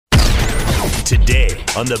Today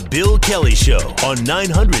on The Bill Kelly Show on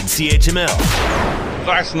 900 CHML.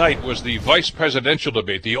 Last night was the vice presidential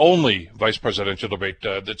debate, the only vice presidential debate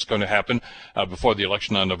that's going to happen before the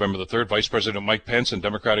election on November the 3rd. Vice President Mike Pence and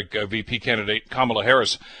Democratic VP candidate Kamala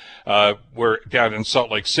Harris were down in Salt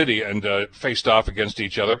Lake City and faced off against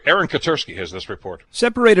each other. Aaron Katersky has this report.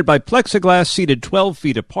 Separated by plexiglass, seated 12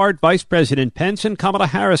 feet apart, Vice President Pence and Kamala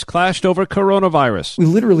Harris clashed over coronavirus. We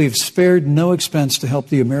literally have spared no expense to help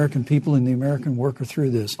the American people and the American worker through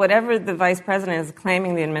this. Whatever the vice president is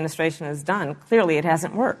claiming the administration has done, clearly it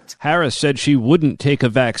hasn't worked. Harris said she wouldn't take a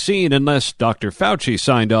vaccine unless Dr. Fauci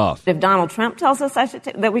signed off. If Donald Trump tells us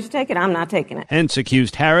that we should take it, I'm not taking it. Pence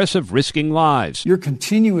accused Harris of risking lives. Your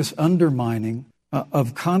continuous undermining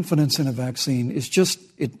of confidence in a vaccine is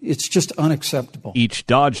it's just unacceptable. Each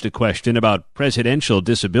dodged a question about presidential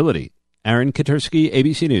disability. Aaron Katersky,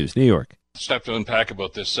 ABC News, New York. Stuff to unpack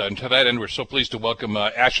about this. And to that end, we're so pleased to welcome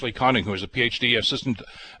Ashley Conning, who is a PhD assistant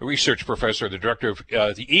research professor, the director of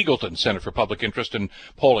the Eagleton Center for Public Interest in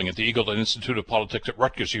Polling at the Eagleton Institute of Politics at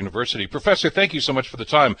Rutgers University. Professor, thank you so much for the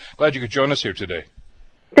time. Glad you could join us here today.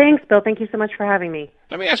 Thanks, Bill. Thank you so much for having me.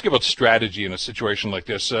 Let me ask you about strategy in a situation like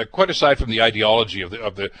this. Quite aside from the ideology of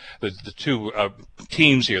the two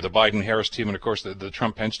teams here, the Biden-Harris team and, of course, the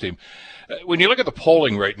Trump-Pence team, when you look at the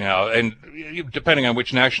polling right now, and depending on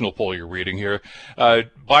which national poll you're reading here,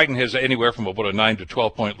 Biden has anywhere from about a 9 to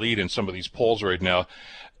 12-point lead in some of these polls right now.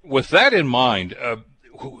 With that in mind,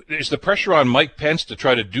 is the pressure on Mike Pence to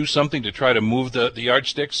try to do something to try to move the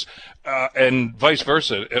yardsticks, and vice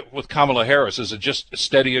versa with Kamala Harris? Is it just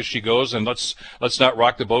steady as she goes, and let's not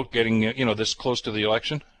rock the boat getting this close to the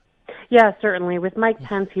election? Yeah, certainly. With Mike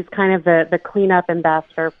Pence, he's kind of the cleanup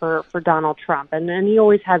ambassador for Donald Trump, and he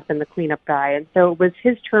always has been the cleanup guy. And so it was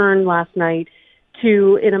his turn last night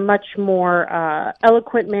to, in a much more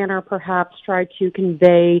eloquent manner, perhaps try to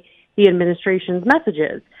convey the administration's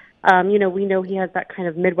messages. We know he has that kind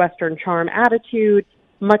of Midwestern charm attitude,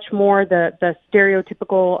 much more the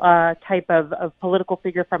stereotypical type of political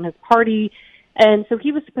figure from his party. And so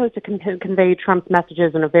he was supposed to convey Trump's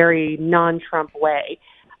messages in a very non-Trump way.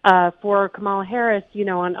 For Kamala Harris,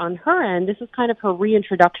 on her end, this is kind of her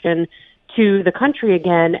reintroduction to the country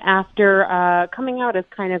again after coming out as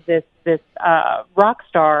kind of this rock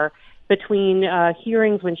star between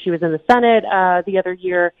hearings when she was in the Senate the other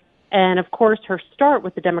year, and of course her start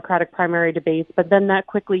with the Democratic primary debates, but then that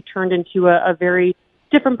quickly turned into a very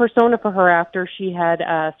different persona for her after she had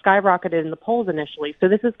skyrocketed in the polls initially. So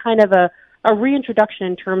this is kind of a reintroduction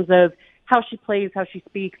in terms of how she plays, how she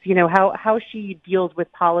speaks, how she deals with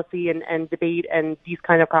policy and debate and these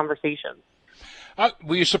kind of conversations.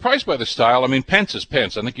 Were you surprised by the style? I mean, Pence is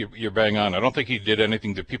Pence. I think you're bang on. I don't think he did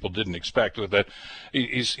anything that people didn't expect. With that,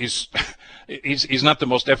 he's not the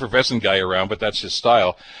most effervescent guy around, but that's his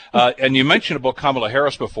style. And you mentioned about Kamala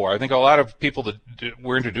Harris before. I think a lot of people that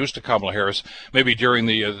were introduced to Kamala Harris, maybe during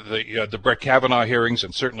the Brett Kavanaugh hearings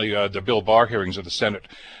and certainly the Bill Barr hearings of the Senate,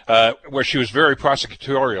 where she was very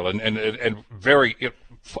prosecutorial and very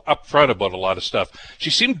upfront about a lot of stuff.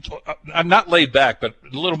 She seemed not laid back, but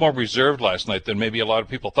a little more reserved last night than maybe a lot of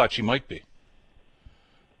people thought she might be.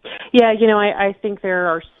 Yeah, I think there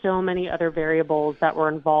are so many other variables that were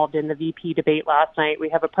involved in the VP debate last night. We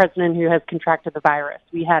have a president who has contracted the virus.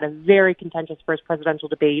 We had a very contentious first presidential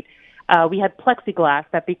debate. We had plexiglass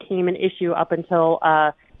that became an issue up until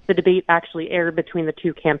the debate actually aired between the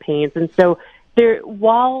two campaigns. And so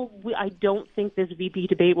I don't think this VP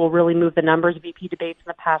debate will really move the numbers, VP debates in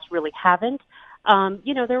the past really haven't.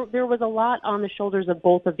 There was a lot on the shoulders of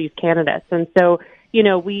both of these candidates. And so,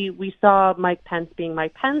 we saw Mike Pence being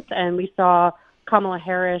Mike Pence, and we saw Kamala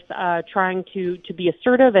Harris trying to be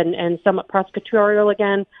assertive and somewhat prosecutorial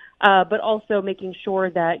again, but also making sure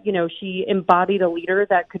that, she embodied a leader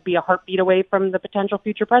that could be a heartbeat away from the potential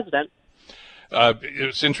future president.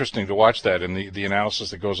 It's interesting to watch that and the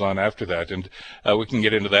analysis that goes on after that, and we can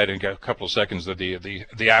get into that in a couple of seconds.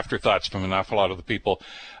 The afterthoughts from an awful lot of the people.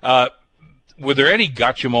 Were there any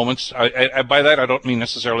gotcha moments? By that, I don't mean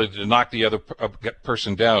necessarily to knock the other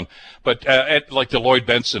person down, but like the Lloyd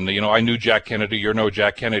Bentsen, I knew Jack Kennedy, you're no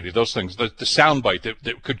Jack Kennedy. Those things, the soundbite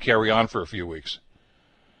that could carry on for a few weeks.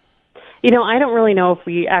 I don't really know if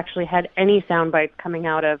we actually had any sound bites coming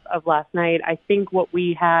out of last night. I think what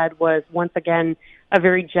we had was, once again, a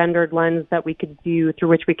very gendered lens that we could do, through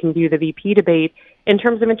which we can view the VP debate in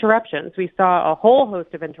terms of interruptions. We saw a whole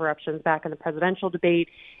host of interruptions back in the presidential debate,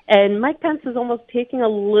 and Mike Pence is almost taking a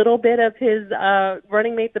little bit of his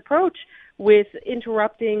running mate's approach with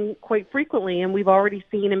interrupting quite frequently, and we've already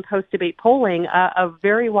seen in post-debate polling a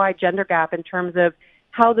very wide gender gap in terms of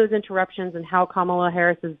how those interruptions and how Kamala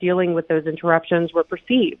Harris is dealing with those interruptions were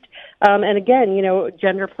perceived. And again,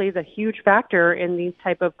 gender plays a huge factor in these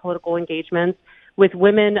type of political engagements, with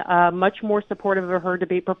women much more supportive of her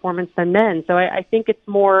debate performance than men. So I think it's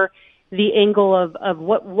more the angle of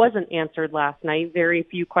what wasn't answered last night. Very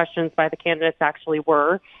few questions by the candidates actually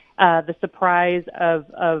were. The surprise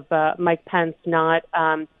of Mike Pence not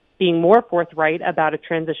being more forthright about a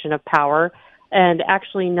transition of power, and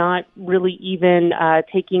actually not really even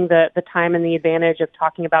taking the time and the advantage of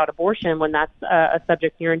talking about abortion when that's a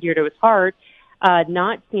subject near and dear to his heart.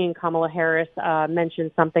 Not seeing Kamala Harris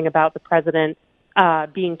mention something about the president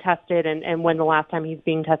being tested and when the last time he's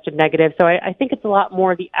being tested negative. So I think it's a lot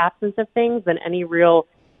more the absence of things than any real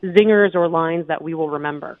zingers or lines that we will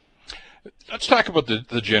remember. Let's talk about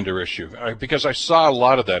the gender issue, because I saw a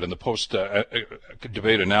lot of that in the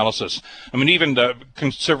post-debate analysis. I mean, even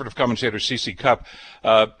conservative commentator C.C. Cupp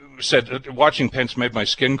said, watching Pence made my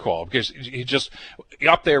skin crawl, because he just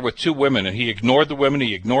up there with two women, and he ignored the women,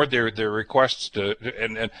 he ignored their requests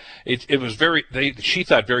and it was she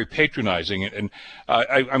thought very patronizing, and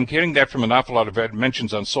I'm getting that from an awful lot of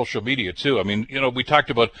mentions on social media too. I mean, we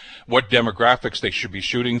talked about what demographics they should be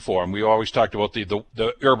shooting for, and we always talked about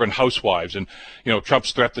the urban housewives and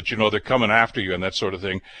Trump's threat that they're coming after you and that sort of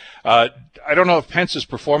thing. I don't know if Pence's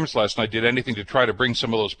performance last night did anything to try to bring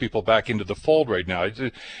some of those people back into the fold right now.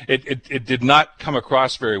 It did not come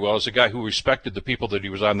across very well as a guy who respected the people that he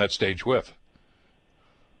was on that stage with.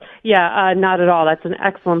 Yeah, not at all. That's an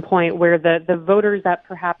excellent point, where the voters that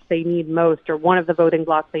perhaps they need most, or one of the voting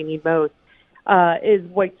blocks they need most, is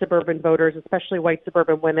white suburban voters, especially white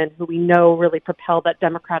suburban women, who we know really propelled that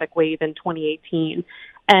Democratic wave in 2018.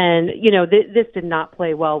 And, this did not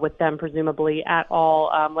play well with them, presumably, at all.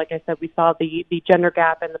 Like I said, we saw the gender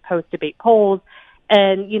gap in the post-debate polls.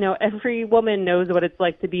 And, every woman knows what it's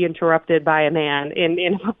like to be interrupted by a man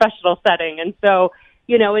in a professional setting. And so,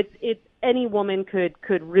 it's any woman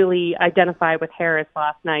could really identify with Harris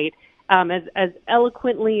last night. As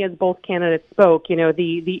eloquently as both candidates spoke,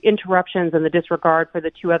 the interruptions and the disregard for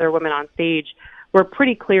the two other women on stage were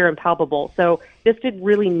pretty clear and palpable. So this did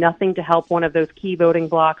really nothing to help one of those key voting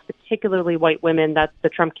blocks, particularly white women, that the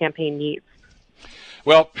Trump campaign needs.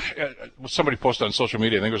 Well, somebody posted on social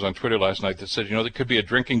media, I think it was on Twitter last night, that said, there could be a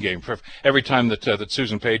drinking game for every time that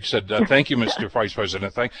Susan Page said, "Thank you, Mr. Vice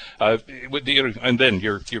President," and then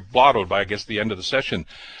you're blottoed by, I guess, the end of the session.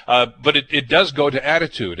 But it does go to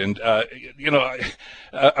attitude, and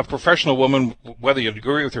a professional woman, whether you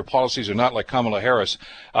agree with her policies or not, like Kamala Harris,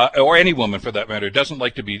 or any woman for that matter, doesn't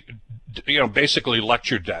like to be basically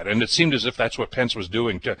lectured at. And it seemed as if that's what Pence was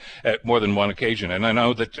doing at more than one occasion. And I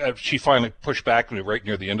know that she finally pushed back right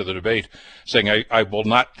near the end of the debate, saying, I will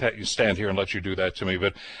not stand here and let you do that to me.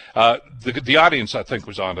 But the audience, I think,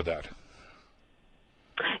 was onto that.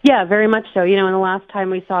 Yeah, very much so. And the last time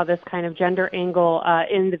we saw this kind of gender angle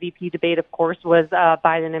in the VP debate, of course, was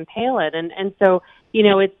Biden and Palin. And so,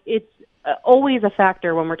 it's always a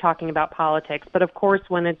factor when we're talking about politics. But of course,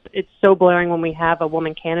 when it's so blaring when we have a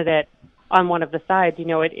woman candidate on one of the sides,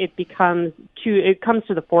 it comes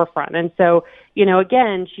to the forefront. And so,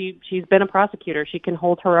 again, she's been a prosecutor. She can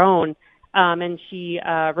hold her own, and she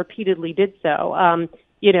repeatedly did so.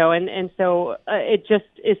 And so it just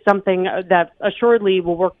is something that assuredly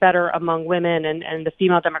will work better among women and the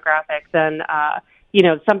female demographics than,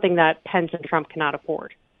 something that Pence and Trump cannot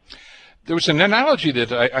afford. There was an analogy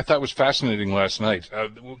that I thought was fascinating last night,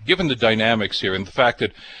 given the dynamics here and the fact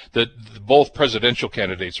that both presidential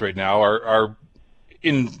candidates right now are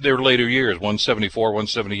in their later years, 174,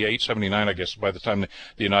 178, 79, I guess, by the time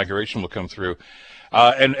the inauguration will come through.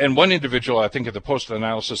 And one individual, I think, at the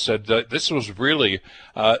post-analysis said that this was really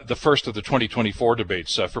the first of the 2024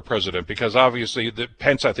 debates for president, because obviously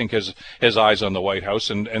Pence, I think, has eyes on the White House,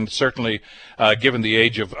 and certainly given the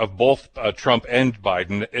age of both Trump and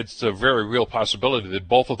Biden, it's a very real possibility that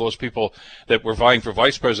both of those people that were vying for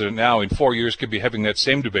vice president now in 4 years could be having that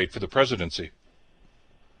same debate for the presidency.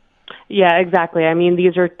 Yeah, exactly. I mean,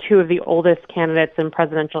 these are two of the oldest candidates in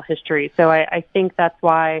presidential history, so I think that's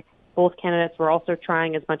why both candidates were also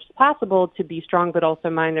trying as much as possible to be strong, but also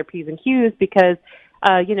mind their P's and Q's, because,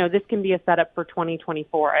 this can be a setup for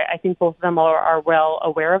 2024. I think both of them are well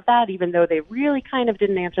aware of that, even though they really kind of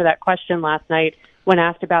didn't answer that question last night when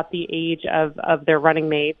asked about the age of their running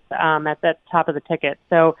mates at the top of the ticket.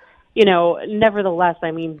 So, nevertheless,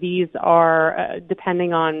 I mean, these are,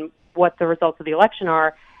 depending on what the results of the election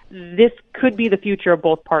are, this could be the future of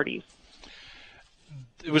both parties.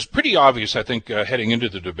 it was pretty obvious, I think, heading into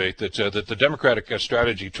the debate that the Democratic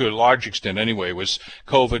strategy, to a large extent anyway, was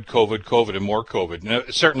COVID, COVID, COVID, and more COVID. Now,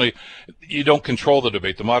 certainly, you don't control the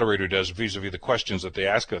debate; the moderator does vis-a-vis the questions that they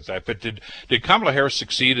ask at that. But did Kamala Harris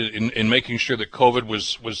succeed in making sure that COVID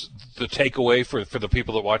was the takeaway for the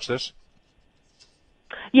people that watch this?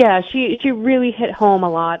 Yeah, she really hit home a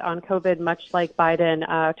lot on COVID, much like Biden,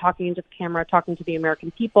 talking into the camera, talking to the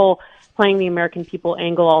American people, playing the American people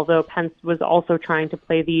angle, although Pence was also trying to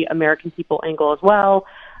play the American people angle as well.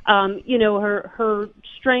 Her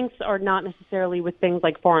strengths are not necessarily with things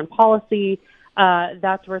like foreign policy.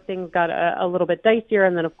 That's where things got a little bit dicier.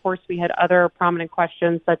 And then, of course, we had other prominent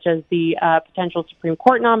questions such as the potential Supreme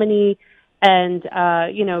Court nominee, and,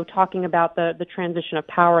 talking about the transition of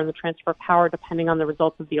power and the transfer of power depending on the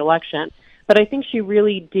results of the election. But I think she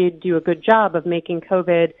really did do a good job of making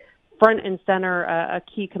COVID front and center, a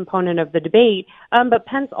key component of the debate. But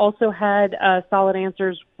Pence also had solid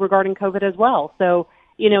answers regarding COVID as well. So,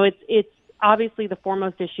 it's obviously the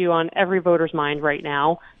foremost issue on every voter's mind right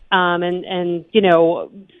now.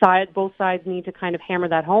 Both sides need to kind of hammer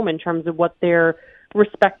that home in terms of what their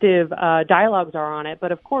respective dialogues are on it.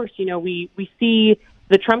 But of course, we see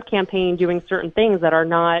the Trump campaign doing certain things that are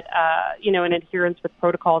not, in adherence with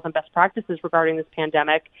protocols and best practices regarding this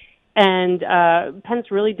pandemic. And Pence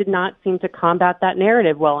really did not seem to combat that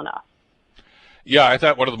narrative well enough. Yeah, I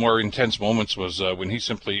thought one of the more intense moments was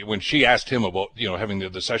when she asked him about, having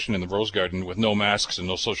the session in the Rose Garden with no masks and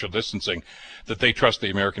no social distancing, that they trust the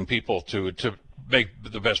American people to make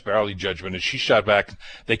the best value judgment. And she shot back,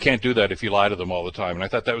 they can't do that if you lie to them all the time. And I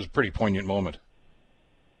thought that was a pretty poignant moment.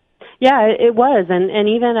 Yeah, it was. And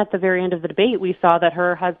even at the very end of the debate, we saw that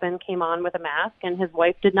her husband came on with a mask and his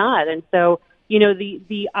wife did not. And so,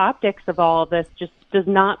 the optics of all of this just does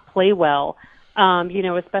not play well.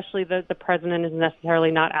 Especially the president is necessarily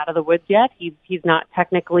not out of the woods yet. He's not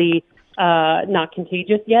technically not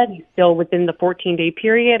contagious yet. He's still within the 14-day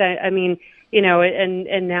period.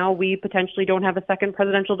 And now we potentially don't have a second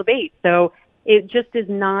presidential debate. So it just is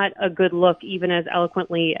not a good look, even as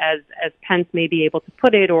eloquently as Pence may be able to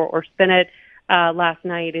put it or spin it last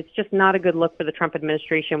night. It's just not a good look for the Trump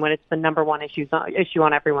administration when it's the number one issue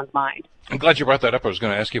on everyone's mind. I'm glad you brought that up. I was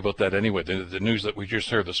going to ask you about that anyway. The news that we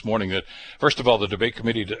just heard this morning that, first of all, the debate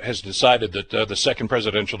committee has decided that the second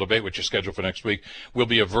presidential debate, which is scheduled for next week, will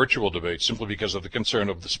be a virtual debate simply because of the concern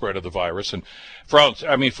of the spread of the virus. And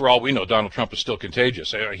for all we know, Donald Trump is still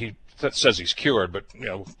contagious. He says he's cured, but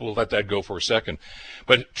we'll let that go for a second.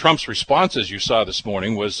 But Trump's response, as you saw this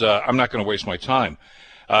morning, was, I'm not going to waste my time.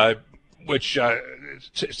 Which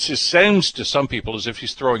sounds to some people as if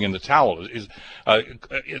he's throwing in the towel.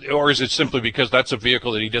 Or is it simply because that's a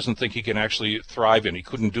vehicle that he doesn't think he can actually thrive in? He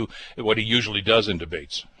couldn't do what he usually does in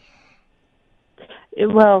debates.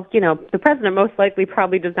 Well, the president most likely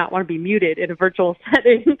probably does not want to be muted in a virtual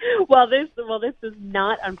setting. This is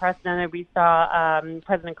not unprecedented. We saw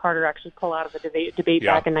President Carter actually pull out of the debate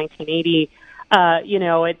back in 1980.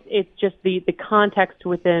 It's just the context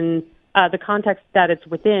within. The context that it's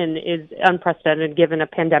within is unprecedented given a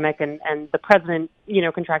pandemic and the president,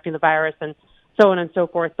 contracting the virus and so on and so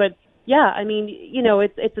forth. But yeah,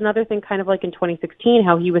 it's another thing kind of like in 2016,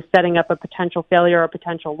 how he was setting up a potential failure or a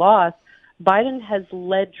potential loss. Biden has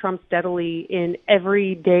led Trump steadily in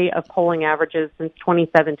every day of polling averages since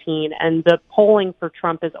 2017, and the polling for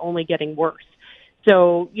Trump is only getting worse.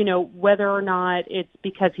 So, whether or not it's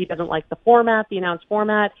because he doesn't like the announced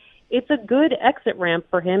format, it's a good exit ramp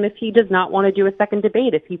for him if he does not want to do a second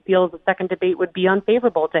debate, if he feels a second debate would be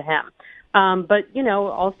unfavorable to him. But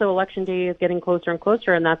also Election Day is getting closer and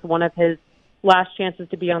closer, and that's one of his last chances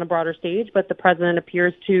to be on a broader stage. But the president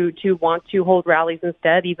appears to want to hold rallies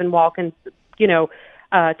instead, even while,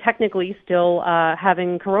 technically still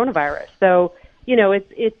having coronavirus. So,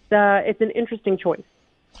 it's an interesting choice.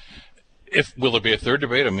 Will there be a third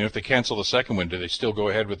debate? If they cancel the second one, do they still go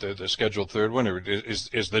ahead with the scheduled third one, or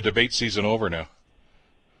is the debate season over now?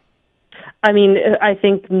 I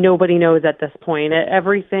think nobody knows at this point.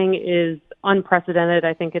 Everything is unprecedented.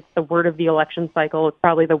 I think it's the word of the election cycle. It's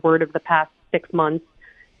probably the word of the past 6 months,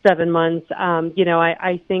 7 months.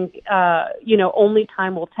 I think, only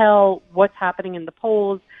time will tell what's happening in the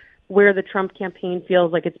polls, where the Trump campaign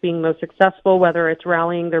feels like it's being most successful, whether it's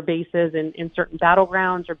rallying their bases in certain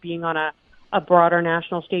battlegrounds or being on a broader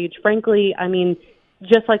national stage. Frankly,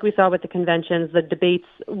 just like we saw with the conventions, the debates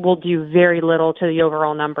will do very little to the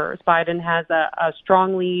overall numbers. Biden has a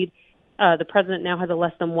strong lead. The president now has a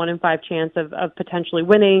less than 1 in 5 chance of potentially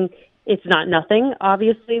winning. It's not nothing,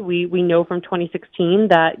 obviously. We know from 2016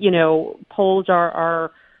 that, polls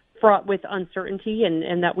are fraught with uncertainty,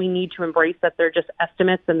 and that we need to embrace that they're just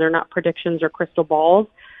estimates and they're not predictions or crystal balls.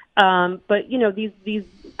 But these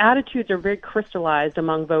attitudes are very crystallized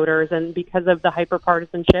among voters, and because of the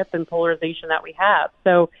hyperpartisanship and polarization that we have.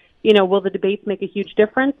 So, will the debates make a huge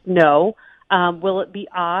difference? No. Will it be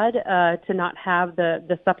odd to not have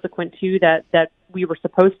the subsequent two that we were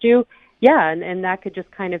supposed to? Yeah, and that could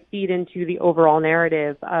just kind of feed into the overall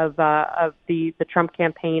narrative of the Trump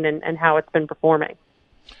campaign and how it's been performing.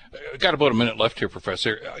 Got about a minute left here,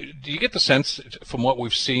 Professor. Do you get the sense from what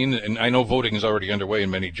we've seen, and I know voting is already underway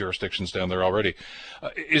in many jurisdictions down there already,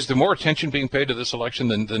 is there more attention being paid to this election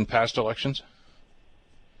than past elections?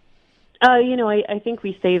 I think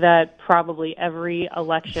we say that probably every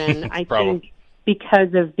election. I think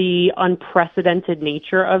because of the unprecedented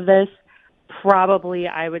nature of this, probably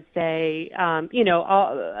I would say,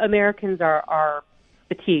 Americans are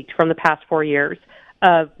fatigued from the past 4 years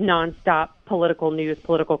of nonstop political news,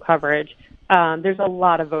 political coverage. There's a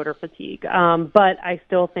lot of voter fatigue, but I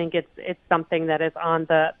still think it's something that is on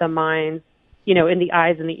the minds, in the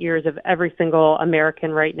eyes and the ears of every single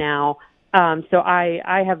American right now. So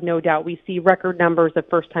I have no doubt we see record numbers of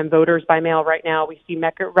first-time voters by mail right now. We see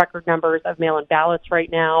record numbers of mail-in ballots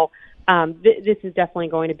right now. This is definitely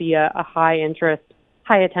going to be a high-interest,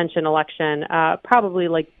 high-attention election, probably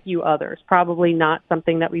like few others, probably not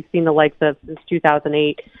something that we've seen the likes of since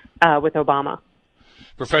 2008 with Obama.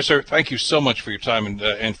 Professor, thank you so much for your time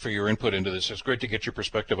and for your input into this. It's great to get your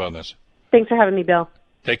perspective on this. Thanks for having me, Bill.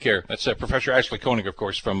 Take care. That's Professor Ashley Koenig, of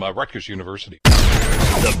course, from Rutgers University.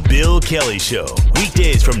 The Bill Kelly Show,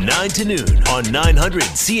 weekdays from 9 to noon on 900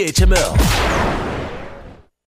 CHML.